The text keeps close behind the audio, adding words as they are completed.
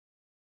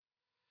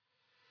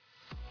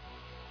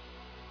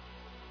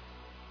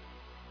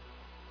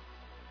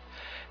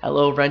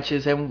Hello,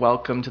 wrenches, and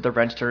welcome to the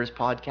Wrenchers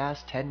Podcast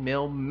 10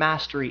 Mil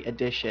Mastery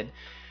Edition,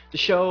 the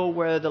show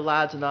where the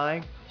lads and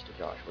I, Mr.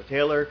 Joshua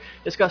Taylor,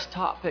 discuss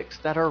topics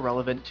that are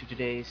relevant to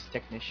today's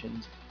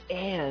technicians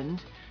and,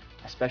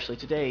 especially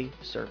today,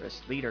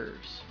 service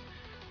leaders.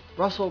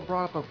 Russell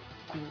brought up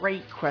a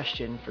great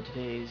question for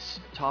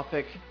today's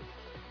topic.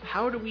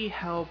 How do we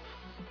help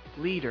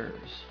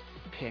leaders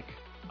pick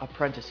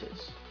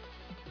apprentices?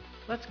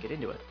 Let's get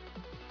into it.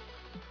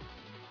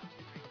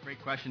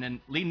 Great question.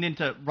 And leading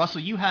into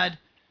Russell, you said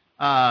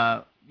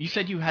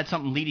you had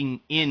something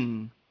leading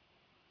in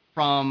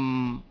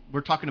from,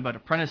 we're talking about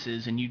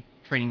apprentices and you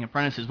training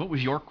apprentices. What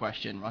was your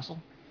question, Russell?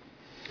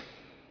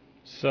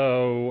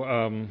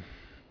 So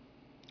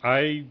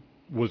I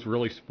was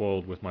really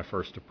spoiled with my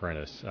first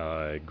apprentice.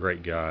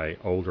 Great guy,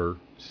 older,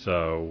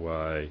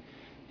 so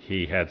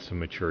he had some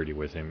maturity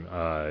with him.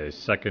 His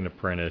second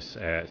apprentice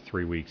at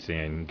 3 weeks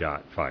in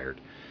got fired.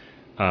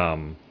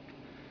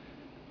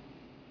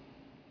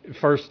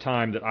 First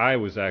time that I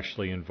was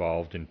actually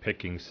involved in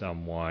picking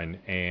someone,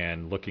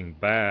 and looking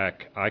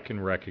back, I can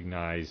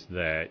recognize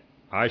that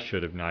I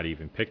should have not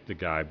even picked the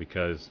guy,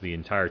 because the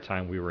entire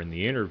time we were in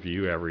the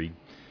interview, every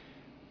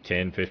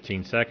 10,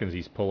 15 seconds,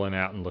 he's pulling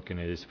out and looking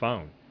at his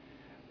phone.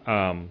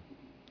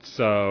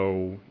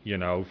 So,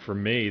 for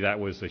me, that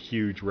was a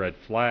huge red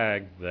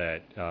flag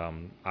that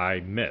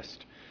I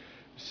missed.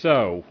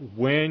 So,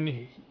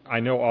 when I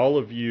know all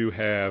of you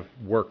have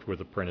worked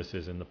with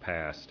apprentices in the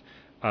past,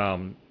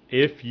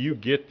 if you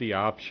get the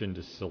option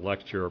to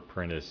select your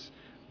apprentice,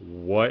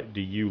 what do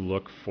you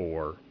look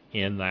for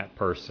in that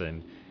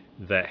person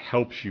that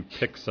helps you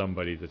pick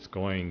somebody that's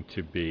going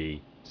to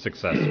be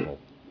successful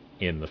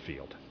in the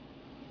field?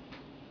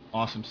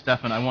 Awesome.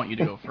 Stefan, I want you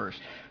to go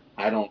first.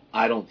 I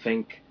don't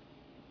think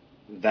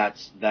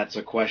that's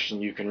a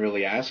question you can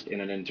really ask in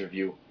an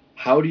interview.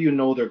 How do you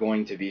know they're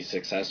going to be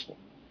successful?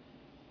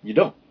 You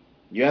don't.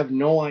 You have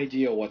no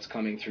idea what's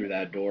coming through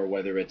that door,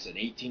 whether it's an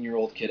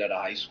 18-year-old kid at a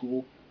high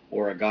school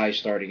or a guy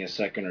starting a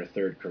second or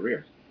third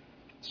career.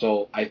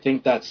 So I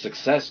think that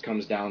success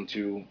comes down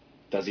to,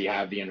 does he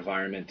have the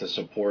environment to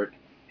support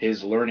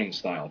his learning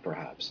style,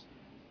 perhaps?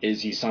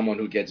 Is he someone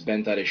who gets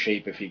bent out of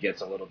shape if he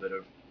gets a little bit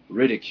of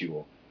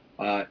ridicule?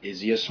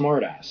 Is he a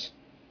smartass?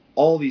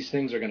 All these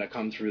things are going to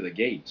come through the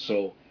gate.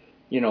 So,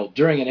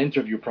 during an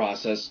interview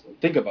process,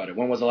 think about it.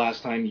 When was the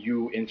last time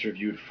you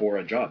interviewed for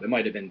a job? It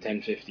might have been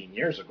 10, 15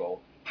 years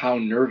ago. How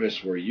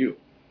nervous were you?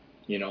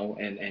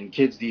 And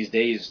kids these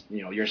days,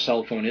 your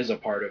cell phone is a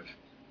part of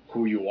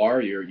who you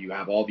are. You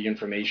have all the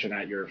information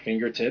at your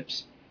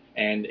fingertips,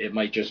 and it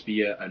might just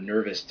be a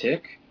nervous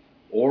tick,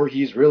 or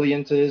he's really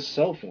into his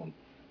cell phone.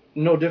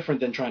 No different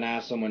than trying to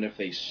ask someone if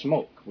they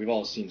smoke. We've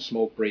all seen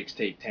smoke breaks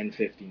take 10,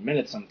 15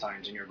 minutes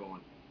sometimes, and you're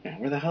going, man,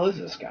 where the hell is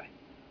this guy?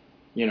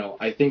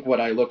 I think what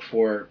I look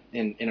for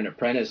in an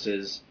apprentice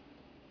is,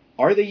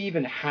 are they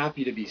even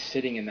happy to be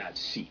sitting in that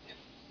seat?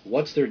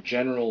 What's their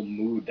general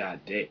mood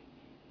that day?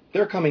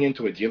 They're coming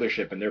into a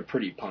dealership and they're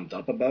pretty pumped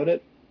up about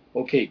it.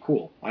 Okay,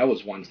 cool. I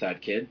was once that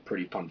kid,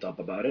 pretty pumped up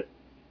about it.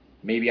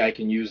 Maybe I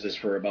can use this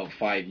for about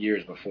 5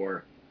 years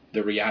before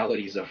the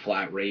realities of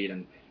flat rate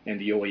and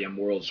the OEM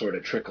world sort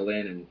of trickle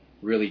in and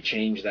really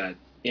change that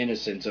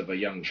innocence of a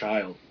young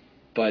child.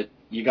 But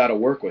you got to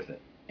work with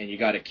it, and you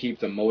got to keep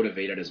them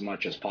motivated as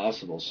much as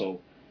possible.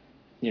 So,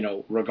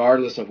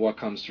 regardless of what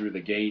comes through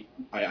the gate,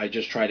 I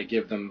just try to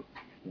give them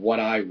what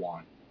I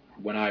want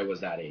when I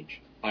was that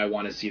age. I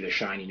want to see the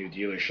shiny new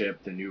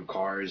dealership, the new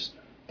cars,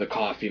 the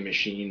coffee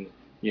machine,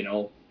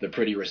 the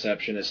pretty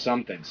receptionist,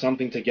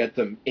 something to get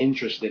them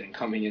interested in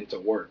coming into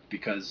work.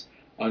 Because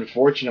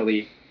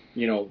unfortunately,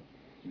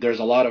 there's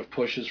a lot of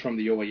pushes from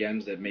the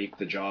OEMs that make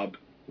the job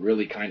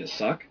really kind of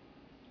suck.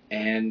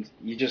 And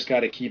you just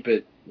got to keep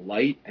it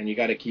light, and you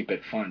got to keep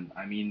it fun.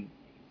 I mean,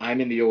 I'm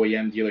in the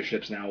OEM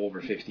dealerships now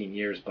over 15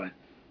 years, but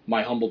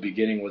my humble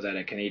beginning was at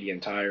a Canadian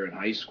Tire in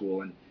high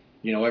school. And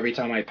every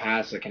time I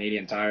pass a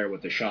Canadian Tire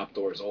with the shop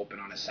doors open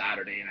on a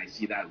Saturday and I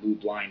see that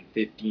loop line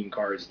 15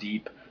 cars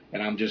deep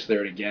and I'm just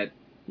there to get,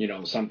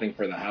 something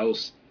for the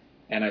house,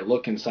 and I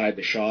look inside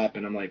the shop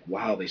and I'm like,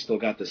 wow, they still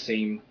got the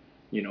same,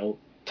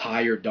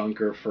 tire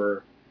dunker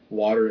for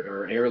water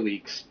or air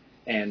leaks.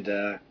 And,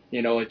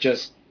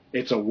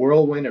 it's a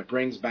whirlwind. It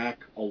brings back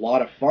a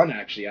lot of fun,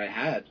 actually, I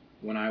had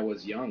when I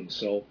was young.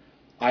 So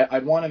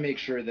I'd want to make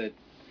sure that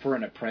for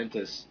an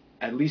apprentice,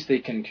 at least they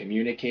can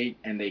communicate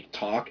and they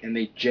talk and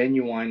they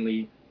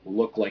genuinely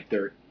look like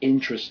they're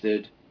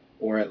interested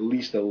or at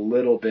least a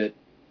little bit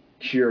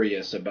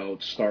curious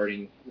about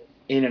starting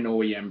in an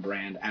OEM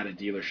brand at a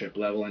dealership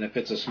level. And if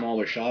it's a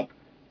smaller shop,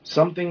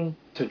 something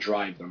to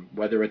drive them,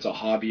 whether it's a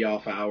hobby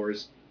off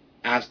hours,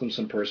 ask them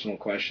some personal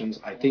questions.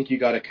 I think you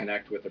got to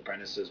connect with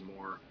apprentices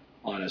more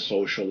on a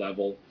social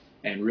level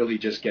and really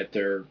just get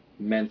their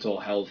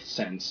mental health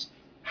sense.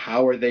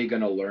 How are they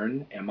going to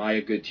learn? Am I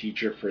a good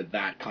teacher for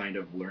that kind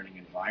of learning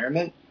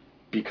environment?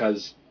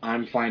 Because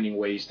I'm finding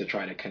ways to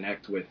try to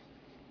connect with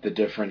the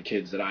different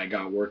kids that I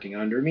got working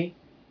under me.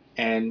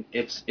 And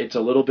it's a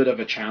little bit of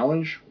a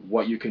challenge.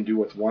 What you can do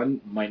with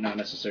one might not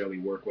necessarily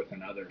work with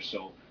another.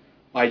 So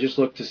I just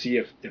look to see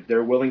if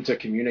they're willing to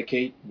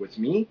communicate with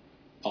me,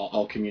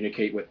 I'll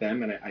communicate with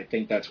them, and I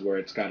think that's where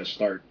it's got to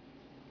start.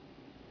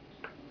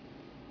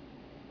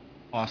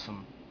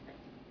 Awesome.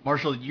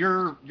 Marshall,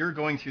 you're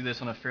going through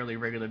this on a fairly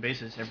regular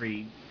basis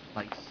every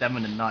like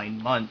 7 to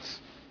 9 months,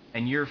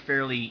 and you're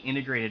fairly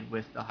integrated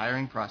with the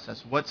hiring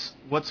process. What's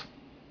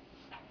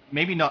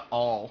maybe not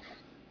all,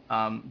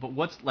 but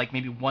what's like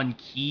maybe one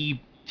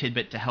key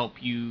tidbit to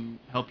help you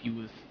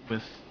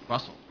with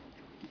Russell?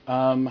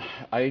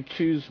 I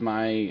choose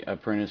my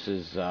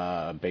apprentices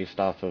based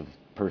off of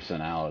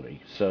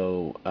personality.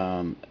 So,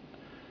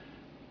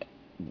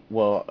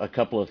 well, a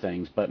couple of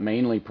things, but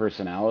mainly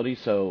personality.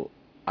 So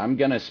I'm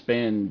going to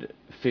spend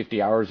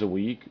 50 hours a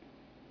week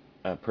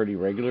pretty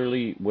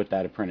regularly with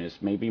that apprentice.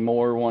 Maybe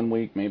more one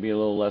week, maybe a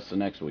little less the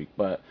next week.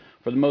 But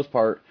for the most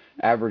part,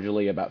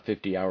 averagely about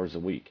 50 hours a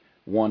week,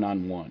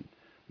 one-on-one.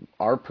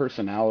 Our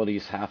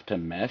personalities have to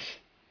mesh.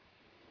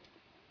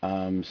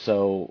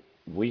 So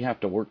we have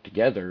to work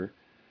together.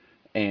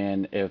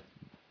 And if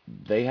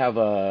they have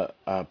a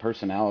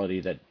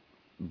personality that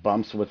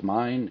bumps with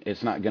mine,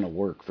 it's not going to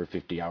work for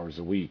 50 hours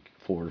a week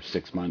for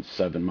 6 months,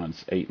 7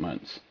 months, 8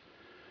 months.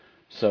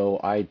 So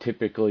I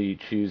typically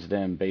choose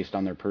them based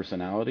on their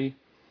personality.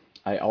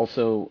 I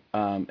also,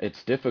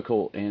 it's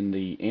difficult in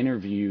the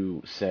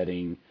interview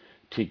setting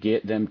to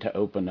get them to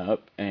open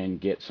up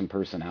and get some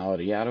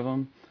personality out of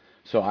them.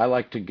 So I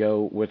like to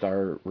go with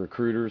our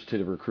recruiters to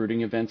the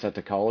recruiting events at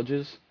the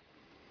colleges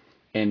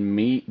and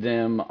meet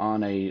them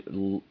on a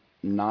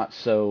not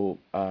so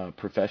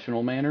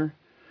professional manner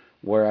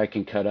where I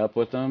can cut up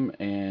with them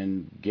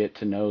and get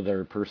to know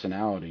their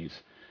personalities.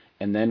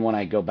 And then when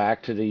I go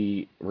back to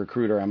the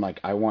recruiter, I'm like,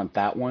 I want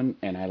that one,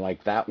 and I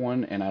like that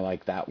one, and I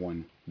like that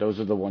one. Those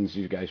are the ones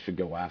you guys should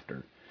go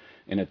after.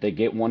 And if they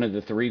get one of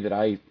the three that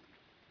I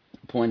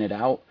pointed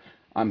out,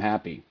 I'm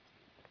happy.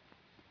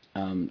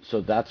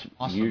 So that's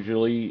Awesome.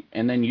 usually,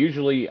 and then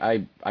usually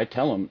I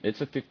tell them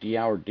it's a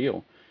 50-hour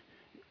deal.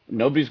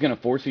 Nobody's going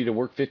to force you to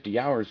work 50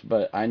 hours,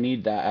 but I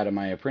need that out of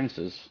my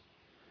apprentices.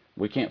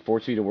 We can't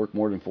force you to work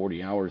more than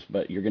 40 hours,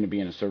 but you're going to be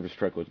in a service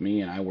truck with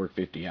me, and I work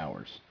 50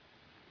 hours.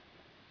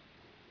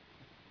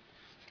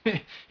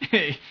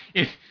 It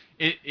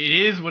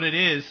is what it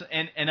is,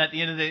 and at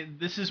the end of the day,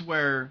 this is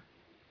where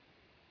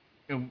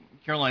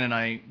Caroline and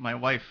I, my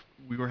wife,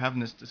 we were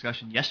having this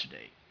discussion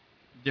yesterday.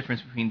 The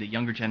difference between the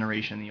younger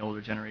generation and the older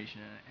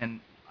generation, and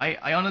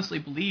I honestly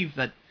believe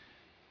that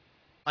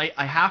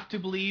I have to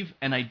believe,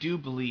 and I do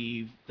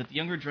believe that the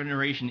younger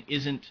generation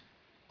isn't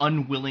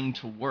unwilling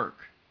to work.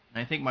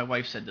 And I think my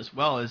wife said this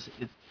well: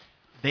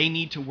 they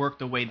need to work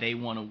the way they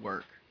want to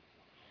work,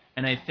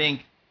 and I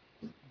think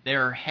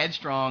they're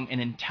headstrong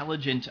and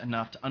intelligent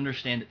enough to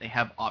understand that they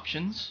have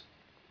options,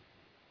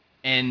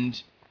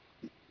 and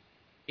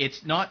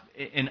it's not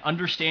an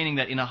understanding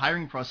that in a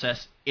hiring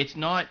process, it's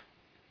not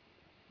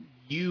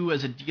you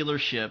as a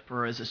dealership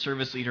or as a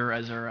service leader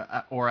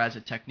or as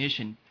a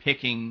technician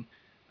picking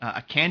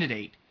a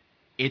candidate.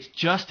 It's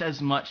just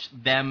as much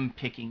them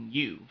picking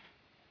you.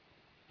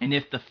 And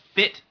if the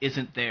fit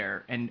isn't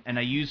there, and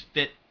I use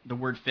the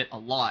word fit a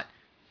lot,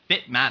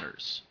 fit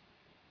matters.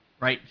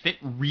 Right? Fit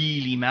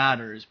really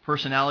matters,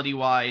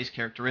 personality-wise,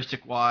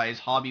 characteristic-wise,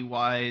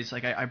 hobby-wise.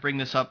 Like I bring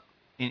this up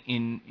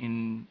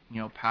in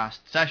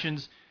past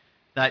sessions,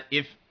 that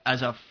if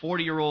as a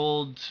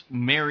 40-year-old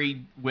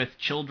married with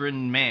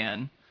children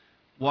man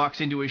walks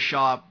into a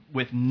shop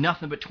with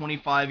nothing but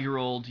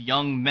 25-year-old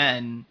young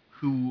men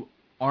who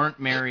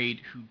aren't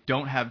married, who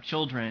don't have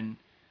children,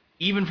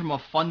 even from a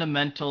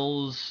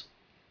fundamentals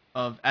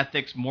of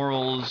ethics,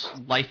 morals,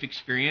 life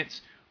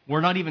experience,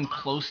 we're not even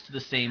close to the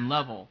same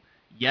level.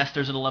 Yes,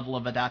 there's a level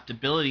of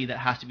adaptability that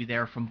has to be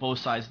there from both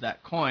sides of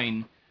that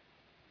coin.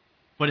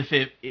 But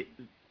if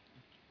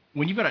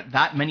when you've got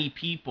that many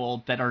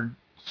people that are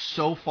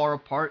so far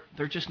apart,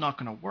 they're just not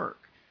going to work.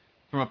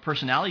 From a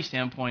personality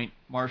standpoint,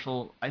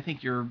 Marshall, I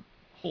think you're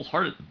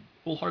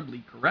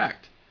wholeheartedly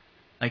correct.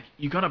 Like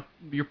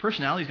your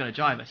personality's got to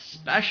jive,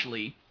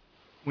 especially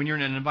when you're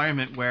in an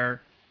environment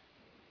where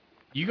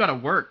you got to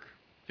work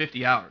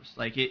 50 hours.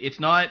 Like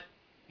it's not.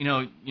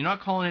 You're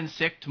not calling in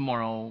sick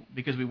tomorrow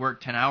because we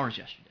worked 10 hours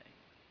yesterday.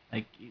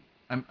 Like,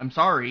 I'm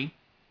sorry. It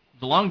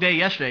was a long day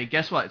yesterday.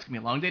 Guess what? It's going to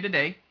be a long day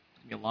today. It's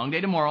going to be a long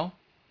day tomorrow. It's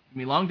going to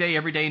be a long day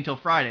every day until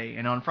Friday.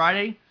 And on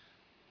Friday,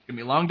 it's going to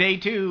be a long day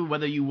too,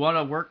 whether you want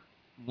to work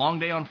long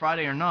day on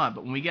Friday or not.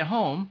 But when we get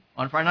home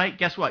on Friday night,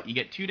 guess what? You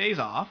get 2 days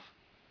off.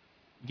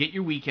 You get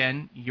your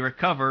weekend. You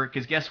recover.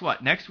 Because guess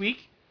what? Next week,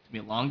 it's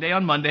going to be a long day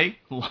on Monday,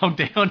 a long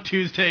day on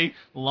Tuesday,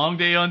 a long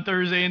day on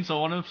Thursday, and so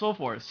on and so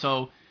forth.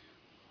 So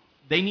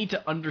they need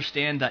to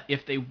understand that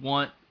if they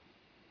want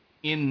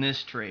in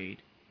this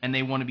trade and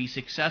they want to be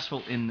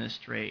successful in this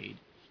trade,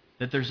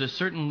 that there's a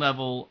certain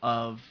level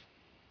of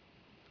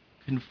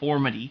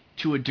conformity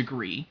to a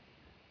degree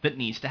that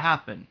needs to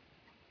happen.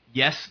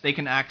 Yes, they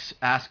can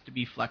ask to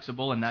be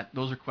flexible, and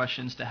those are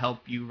questions to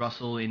help you,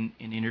 Russell, in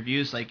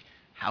interviews. Like,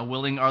 how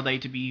willing are they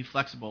to be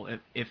flexible?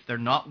 If they're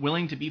not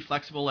willing to be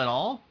flexible at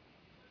all,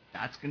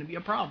 that's going to be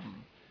a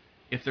problem.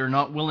 If they're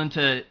not willing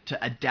to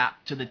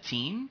adapt to the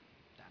team,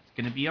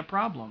 going to be a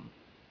problem.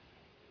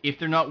 If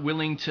they're not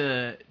willing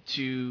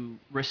to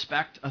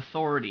respect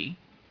authority,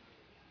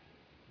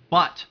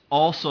 but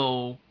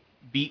also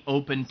be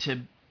open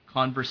to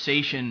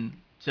conversation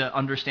to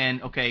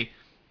understand, okay,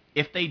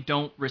 if they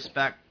don't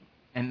respect,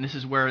 and this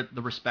is where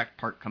the respect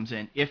part comes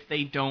in, if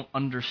they don't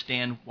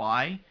understand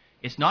why,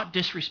 it's not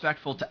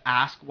disrespectful to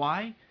ask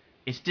why.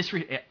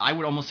 I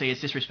would almost say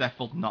it's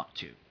disrespectful not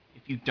to,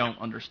 if you don't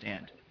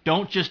understand.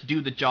 Don't just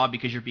do the job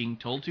because you're being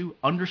told to.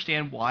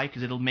 Understand why,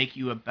 because it'll make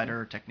you a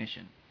better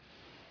technician.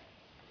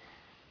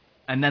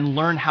 And then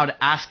learn how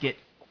to ask it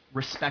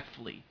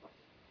respectfully.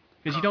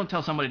 Because you don't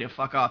tell somebody to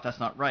fuck off, that's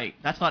not right.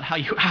 That's not how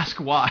you ask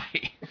why,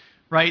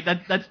 right?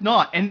 That's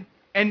not.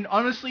 And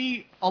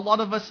honestly, a lot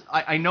of us,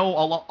 I know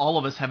all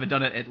of us have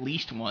done it at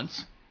least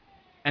once.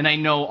 And I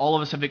know all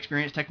of us have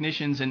experienced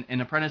technicians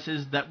and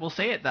apprentices that will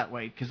say it that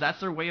way, because that's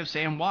their way of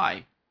saying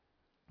why.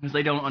 Because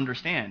they don't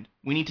understand.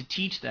 We need to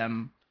teach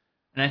them.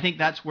 And I think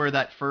that's where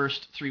that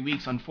first 3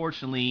 weeks,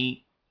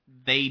 unfortunately,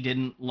 they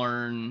didn't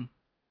learn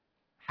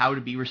how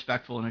to be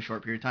respectful in a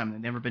short period of time. They've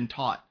never been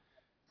taught.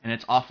 And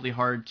it's awfully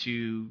hard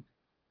to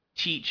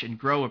teach and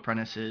grow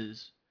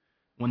apprentices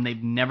when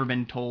they've never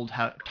been taught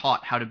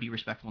how to be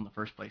respectful in the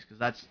first place. Because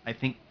that's, I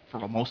think,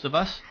 for most of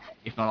us,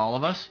 if not all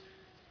of us,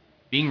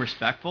 being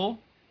respectful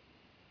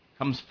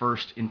comes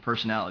first in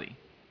personality.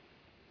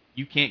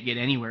 You can't get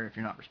anywhere if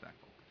you're not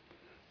respectful.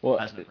 Well,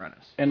 as an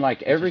apprentice. And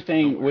like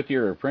everything with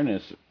your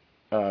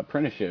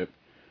apprenticeship,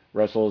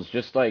 Russell, is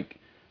just like,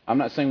 I'm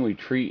not saying we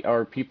treat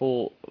our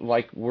people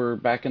like we're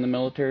back in the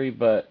military,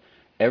 but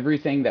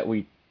everything that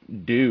we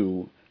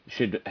do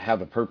should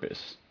have a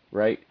purpose,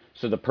 right?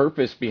 So the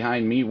purpose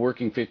behind me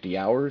working 50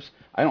 hours,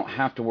 I don't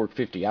have to work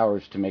 50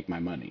 hours to make my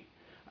money.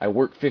 I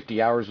work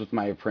 50 hours with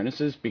my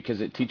apprentices because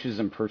it teaches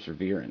them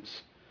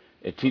perseverance.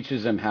 It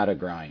teaches them how to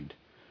grind.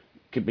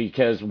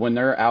 Because when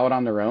they're out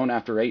on their own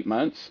after 8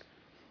 months,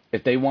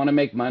 if they want to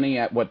make money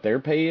at what their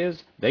pay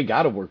is, they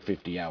got to work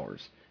 50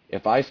 hours.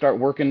 If I start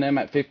working them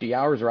at 50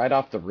 hours right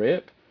off the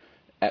rip,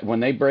 when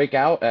they break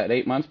out at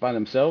 8 months by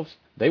themselves,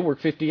 they work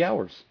 50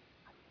 hours.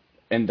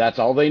 And that's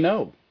all they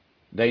know.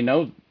 They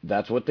know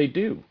that's what they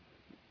do.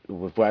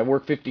 If I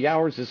work 50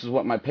 hours, this is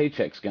what my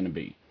paycheck's going to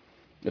be.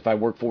 If I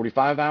work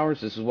 45 hours,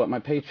 this is what my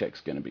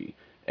paycheck's going to be.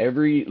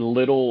 Every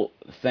little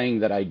thing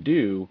that I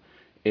do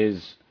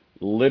is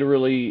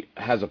literally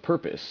has a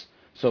purpose.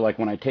 So like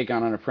when I take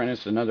on an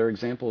apprentice, another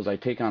example is I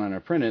take on an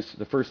apprentice,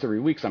 the first 3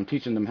 weeks I'm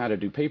teaching them how to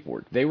do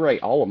paperwork. They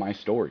write all of my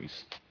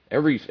stories.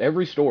 Every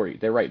story.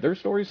 They write their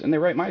stories and they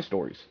write my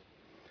stories.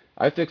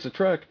 I fix a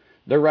truck,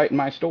 they're writing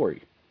my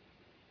story.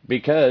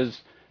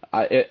 Because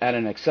at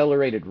an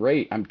accelerated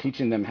rate, I'm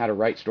teaching them how to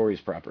write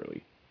stories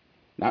properly.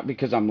 Not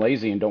because I'm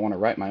lazy and don't want to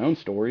write my own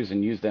stories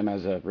and use them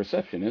as a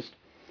receptionist,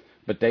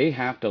 but they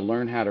have to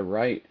learn how to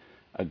write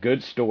a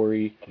good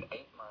story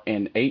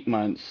in 8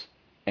 months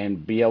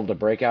and be able to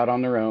break out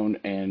on their own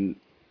and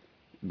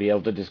be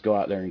able to just go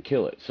out there and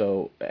kill it.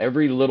 So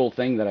every little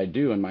thing that I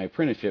do in my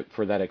apprenticeship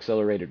for that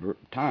accelerated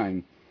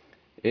time,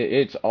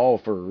 it's all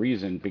for a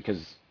reason,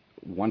 because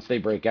once they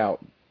break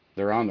out,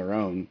 they're on their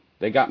own.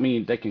 They got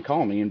me, they can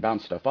call me and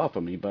bounce stuff off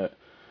of me, but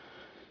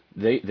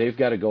they've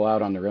got to go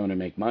out on their own and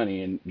make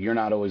money, and you're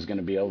not always going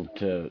to be able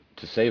to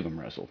save them,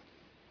 Russell.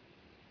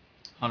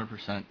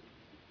 100%.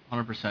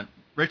 100%.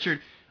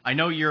 Richard, I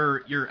know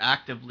you're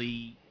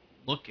actively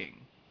looking.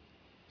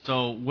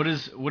 So what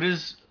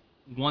is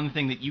one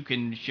thing that you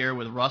can share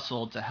with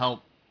Russell to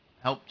help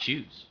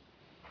choose?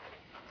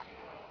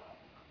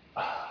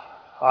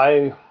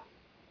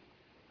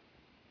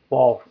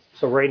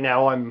 So right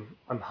now I'm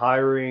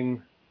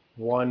hiring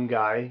one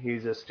guy.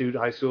 He's a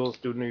high school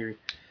student.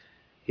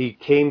 He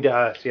came to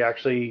us. He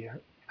actually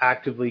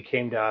actively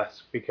came to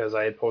us because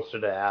I had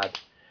posted an ad,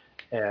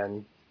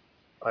 and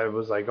I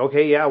was like,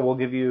 okay, yeah, I'll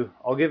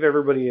give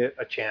everybody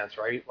a chance,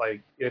 right?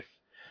 Like, if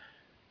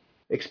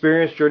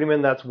experienced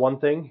journeyman, that's one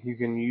thing. You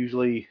can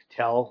usually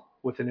tell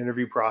with an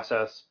interview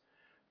process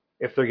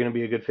if they're going to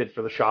be a good fit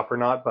for the shop or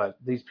not. But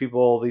these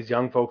people, these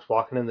young folks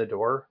walking in the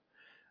door,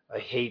 I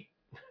hate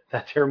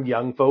that term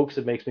young folks.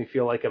 It makes me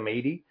feel like I'm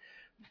 80.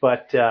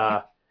 But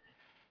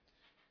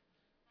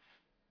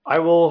I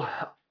will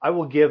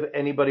give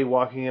anybody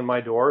walking in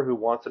my door who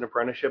wants an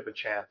apprenticeship a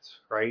chance,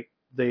 right?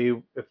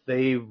 If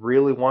they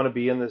really want to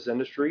be in this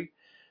industry,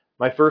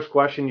 my first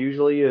question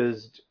usually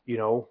is,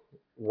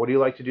 what do you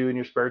like to do in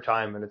your spare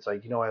time? And it's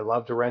like, I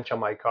love to wrench on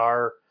my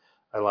car.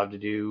 I love to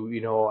do,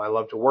 I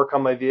love to work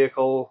on my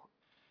vehicle.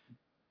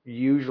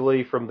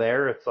 Usually from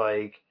there, it's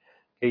like,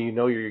 hey,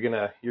 you're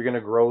gonna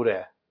grow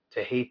to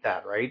hate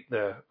that, right?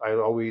 I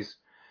always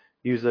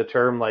use the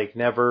term like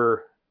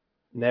never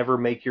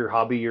make your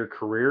hobby your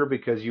career,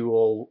 because you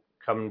will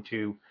come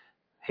to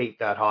hate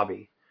that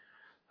hobby.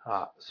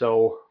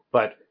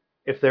 But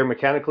if they're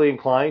mechanically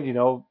inclined,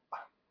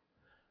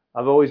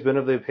 I've always been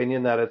of the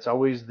opinion that it's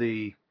always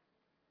the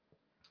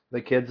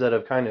kids that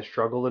have kind of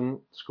struggled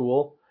in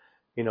school.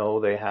 You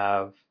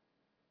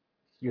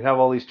have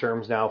all these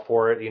terms now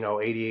for it,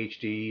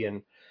 ADHD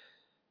and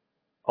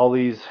all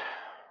these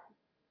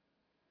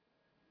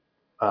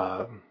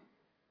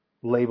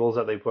labels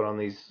that they put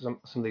on some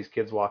of these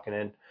kids walking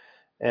in.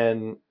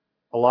 And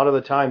a lot of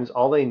the times,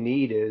 all they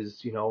need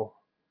is,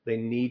 they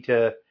need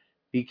to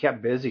be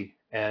kept busy,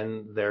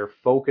 and their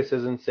focus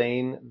is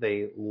insane.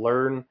 They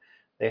learn,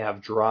 they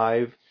have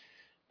drive.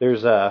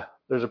 There's a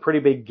pretty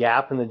big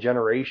gap in the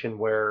generation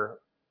where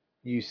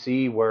you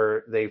see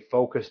where they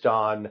focused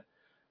on,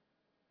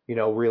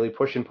 really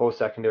pushing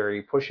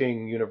post-secondary,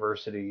 pushing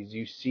universities.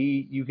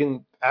 You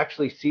can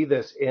actually see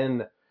this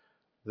in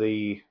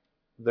the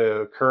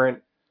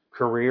current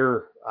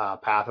career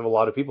path of a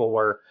lot of people,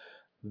 where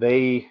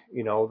they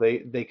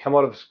come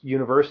out of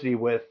university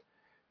with,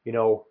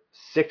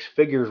 6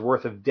 figures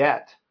worth of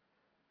debt,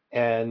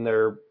 and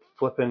they're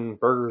flipping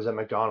burgers at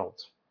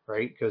McDonald's,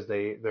 right? Because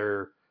they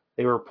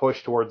were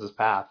pushed towards this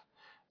path.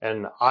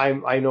 And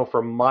I know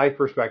from my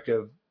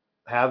perspective,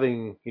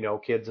 having,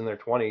 kids in their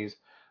 20s,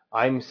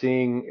 I'm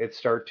seeing it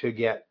start to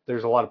get,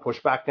 there's a lot of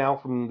pushback now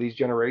from these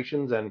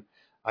generations, and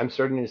I'm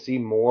starting to see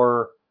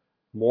more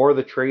of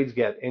the trades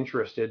get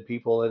interested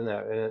people in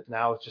that. And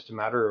now it's just a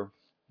matter of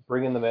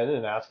bringing them in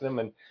and asking them.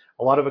 And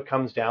a lot of it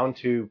comes down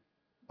to,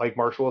 like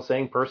Marshall was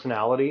saying,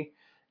 personality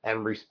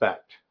and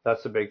respect.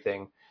 That's the big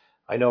thing.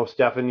 I know,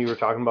 Stefan, you were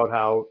talking about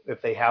how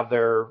if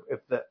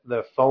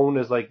the phone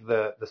is like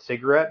the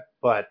cigarette,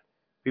 but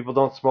people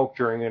don't smoke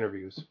during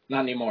interviews.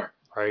 Not anymore.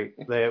 Right.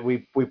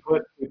 We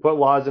put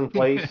laws in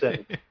place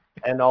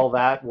and all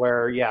that,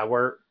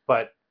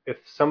 but if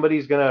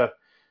somebody's gonna,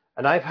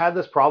 and I've had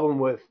this problem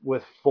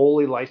with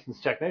fully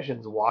licensed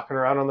technicians walking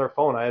around on their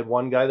phone. I had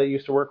one guy that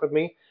used to work with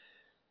me,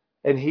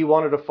 and he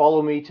wanted to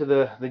follow me to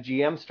the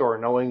GM store,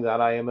 knowing that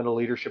I am in a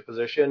leadership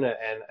position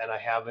and I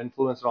have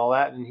influence and all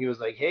that. And he was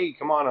like, "Hey,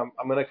 come on,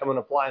 I'm going to come and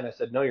apply." And I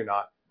said, "No, you're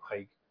not.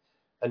 Like,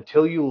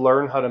 until you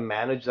learn how to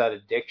manage that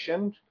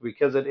addiction,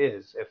 because it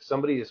is. If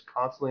somebody is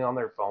constantly on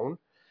their phone,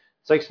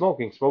 it's like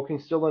smoking.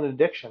 Smoking's still an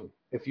addiction.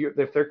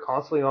 If they're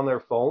constantly on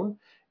their phone,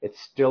 it's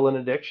still an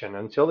addiction.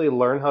 Until they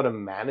learn how to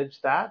manage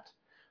that,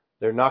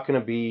 they're not going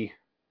to be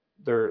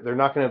they're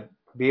not going to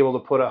be able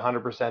to put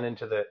 100%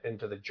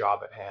 into the job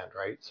at hand,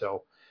 right?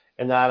 So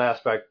in that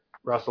aspect,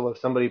 Russell, if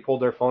somebody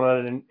pulled their phone out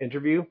at an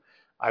interview,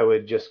 I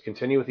would just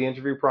continue with the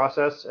interview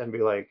process and be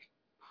like,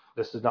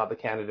 this is not the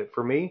candidate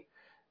for me.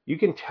 You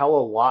can tell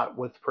a lot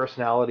with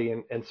personality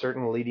and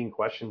certain leading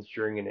questions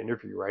during an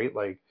interview, right?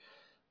 Like,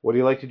 what do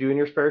you like to do in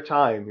your spare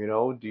time?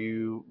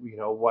 Do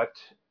what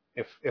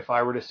if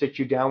I were to sit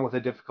you down with a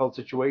difficult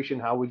situation,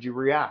 how would you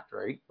react,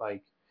 right?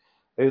 Like,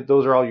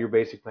 those are all your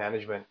basic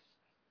management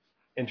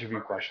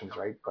interview questions,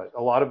 right? But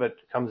a lot of it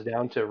comes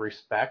down to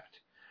respect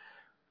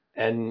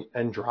and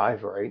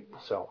drive, right?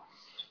 So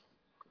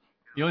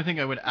The only thing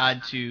I would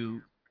add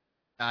to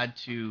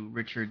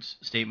Richard's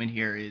statement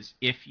here is,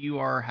 if you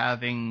are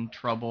having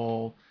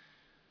trouble,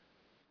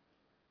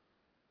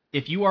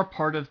 if you are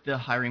part of the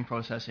hiring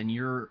process and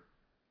you're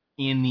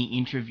in the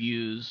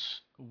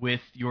interviews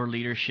with your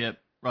leadership,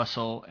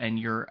 Russell, and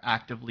you're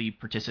actively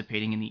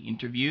participating in the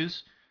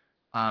interviews,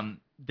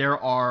 there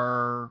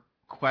are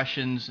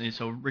questions. And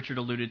so Richard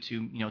alluded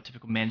to,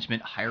 typical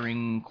management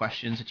hiring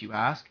questions that you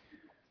ask.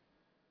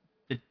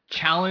 The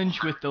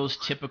challenge with those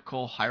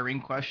typical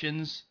hiring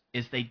questions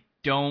is they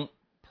don't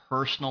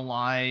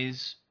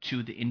personalize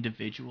to the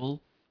individual.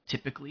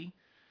 Typically,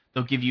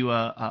 they'll give you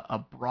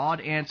a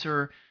broad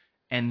answer,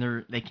 and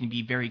they can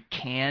be very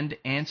canned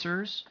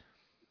answers.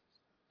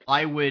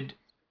 I would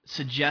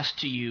suggest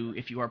to you,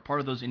 if you are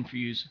part of those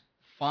interviews,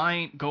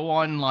 go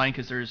online,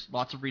 because there's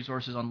lots of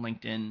resources on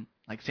LinkedIn.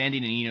 Like Sandy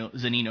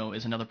Zanino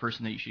is another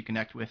person that you should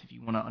connect with if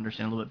you want to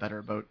understand a little bit better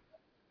about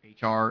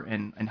HR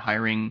and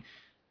hiring.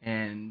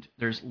 And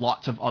there's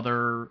lots of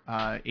other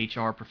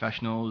HR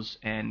professionals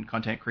and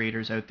content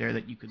creators out there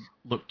that you could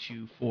look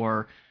to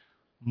for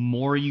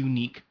more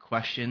unique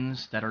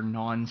questions that are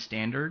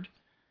non-standard,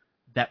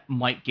 that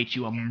might get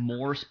you a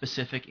more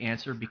specific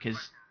answer, because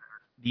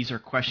these are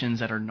questions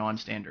that are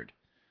non-standard.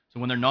 So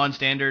when they're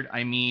non-standard,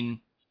 I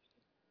mean,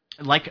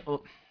 let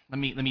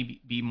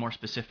me be more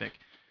specific.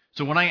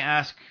 So when I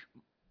ask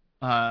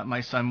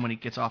my son when he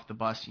gets off the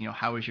bus,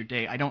 how was your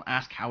day? I don't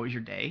ask how was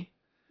your day.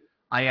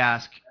 I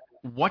ask,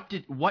 what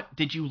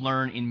did you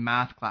learn in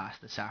math class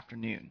this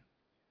afternoon?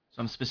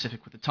 So I'm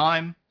specific with the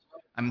time.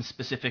 I'm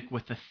specific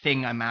with the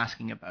thing I'm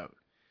asking about.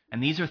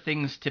 And these are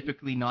things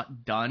typically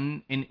not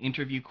done in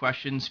interview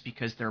questions,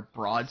 because they're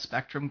broad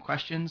spectrum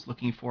questions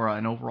looking for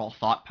an overall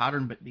thought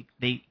pattern, but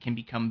they can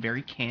become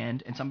very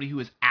canned. And somebody who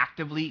is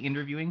actively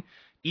interviewing,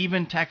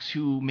 even techs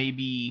who may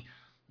be,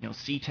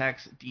 C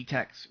techs, D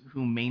techs,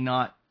 who may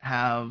not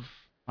have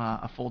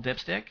a full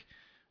dipstick,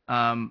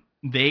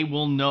 they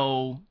will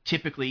know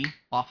typically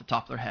off the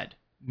top of their head,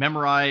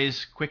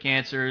 memorize quick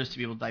answers to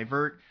be able to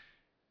divert.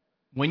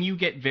 When you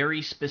get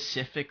very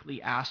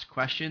specifically asked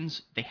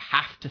questions, they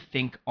have to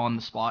think on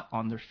the spot,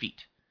 on their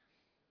feet.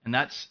 And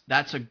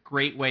that's a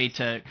great way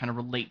to kind of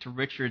relate to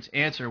Richard's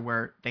answer,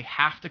 where they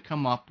have to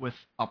come up with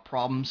a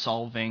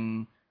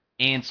problem-solving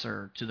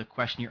answer to the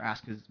question you're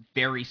asking, is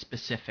very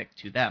specific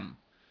to them.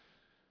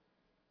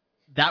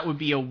 That would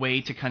be a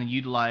way to kind of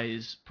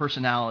utilize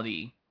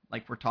personality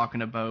like we're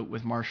talking about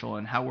with Marshall,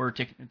 and how we're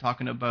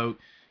talking about,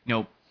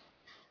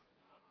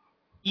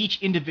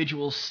 each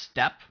individual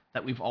step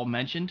that we've all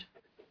mentioned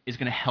is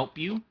going to help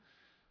you.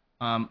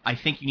 I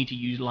think you need to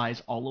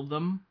utilize all of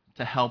them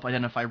to help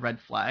identify red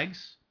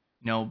flags.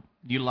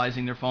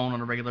 Utilizing their phone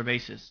on a regular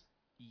basis.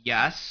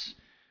 Yes,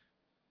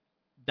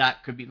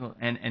 that could be,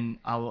 and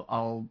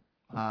I'll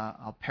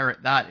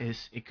parrot that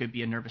is it could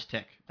be a nervous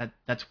tick.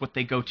 That's what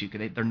they go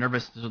to. They're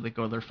nervous, so they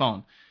go to their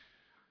phone.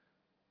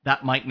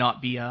 That might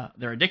not be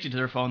they're addicted to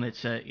their phone.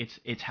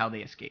 It's how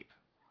they escape.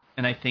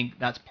 And I think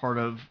that's part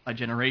of a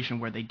generation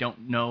where they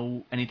don't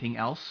know anything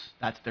else.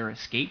 That's their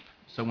escape.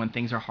 So when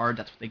things are hard,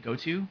 that's what they go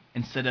to.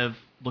 Instead of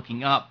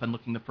looking up and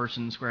looking the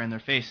person square in their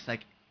face, it's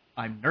like,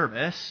 I'm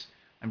nervous.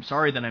 I'm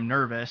sorry that I'm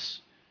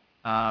nervous.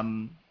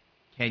 Can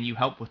you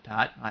help with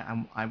that?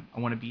 I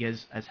want to be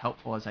as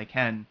helpful as I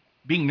can.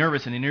 Being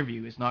nervous in an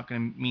interview is not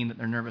going to mean that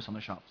they're nervous on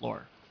the shop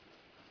floor,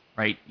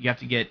 right? You have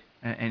to get,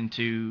 and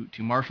to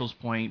Marshall's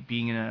point,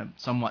 being in a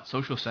somewhat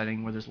social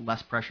setting where there's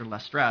less pressure,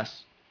 less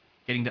stress,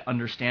 getting to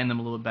understand them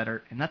a little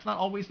better. And that's not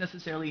always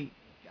necessarily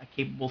a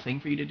capable thing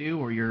for you to do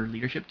or your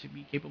leadership to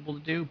be capable to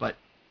do, but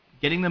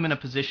getting them in a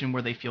position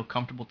where they feel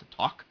comfortable to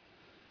talk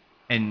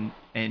and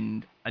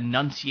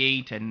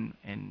enunciate and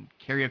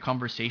carry a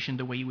conversation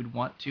the way you would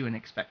want to and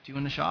expect to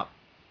in the shop,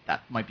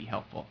 that might be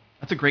helpful.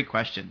 That's a great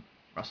question,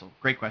 Russell.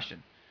 Great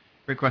question.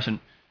 Great question.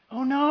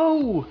 Oh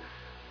no!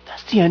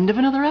 That's the end of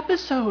another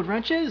episode,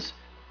 Wrenches.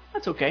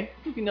 That's okay.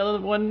 We'll do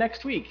another one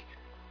next week.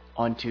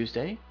 On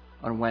Tuesday,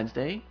 on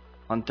Wednesday,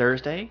 on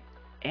Thursday,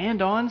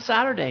 and on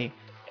Saturday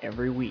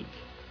every week.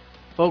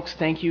 Folks,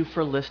 thank you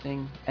for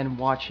listening and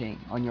watching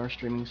on your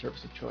streaming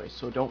service of choice.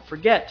 So don't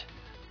forget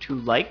to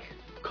like,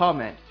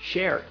 comment,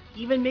 share,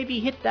 even maybe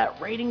hit that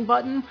rating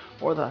button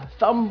or the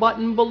thumb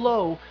button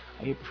below.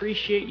 I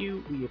appreciate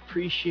you. We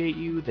appreciate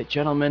you. The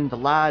gentlemen, the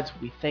lads,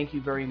 we thank you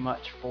very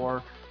much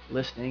for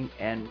listening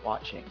and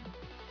watching.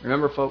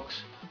 Remember,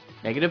 folks,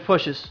 negative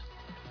pushes,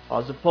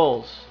 positive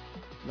pulls,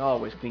 and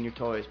always clean your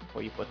toys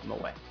before you put them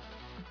away.